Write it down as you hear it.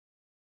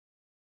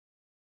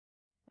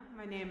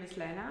My name is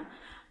Lena.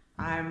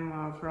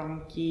 I'm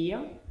from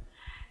Kiev,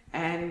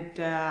 and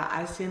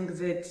I think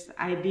that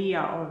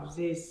idea of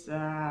this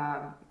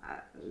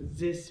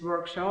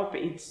workshop,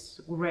 it's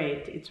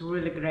great. It's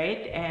really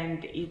great,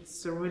 and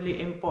it's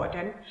really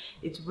important.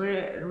 It's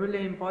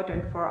really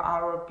important for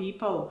our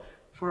people,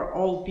 for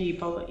all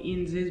people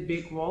in this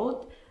big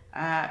world,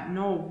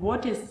 know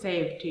what is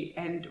safety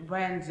and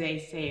when they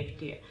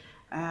safety,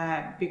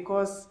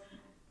 because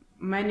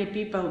many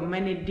people,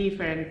 many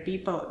different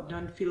people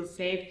don't feel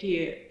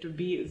safety to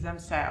be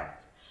themselves.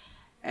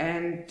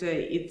 And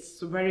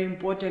it's very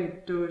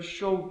important to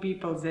show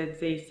people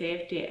that they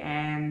safety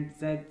and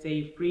that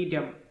they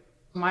freedom.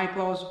 My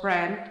close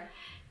friend,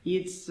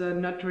 it's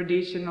not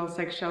traditional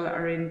sexual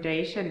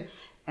orientation,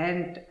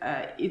 and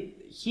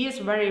he is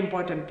very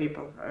important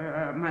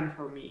man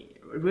for me,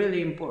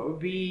 really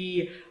important.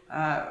 We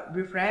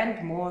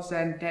friend more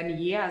than 10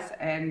 years,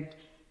 and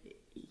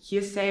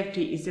his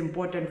safety is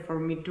important for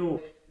me too.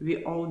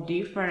 We all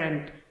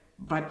different,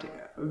 but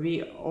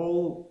we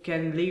all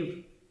can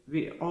live.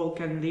 We all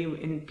can live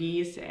in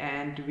peace,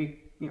 and we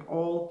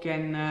all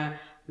can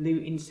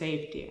live in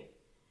safety.